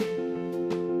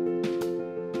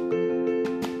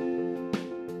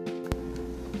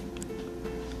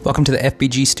Welcome to the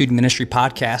FBG Student Ministry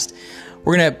Podcast.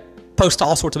 We're going to post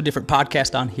all sorts of different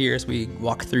podcasts on here as we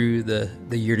walk through the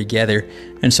year together.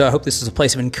 And so I hope this is a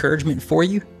place of encouragement for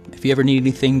you. If you ever need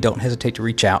anything, don't hesitate to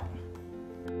reach out.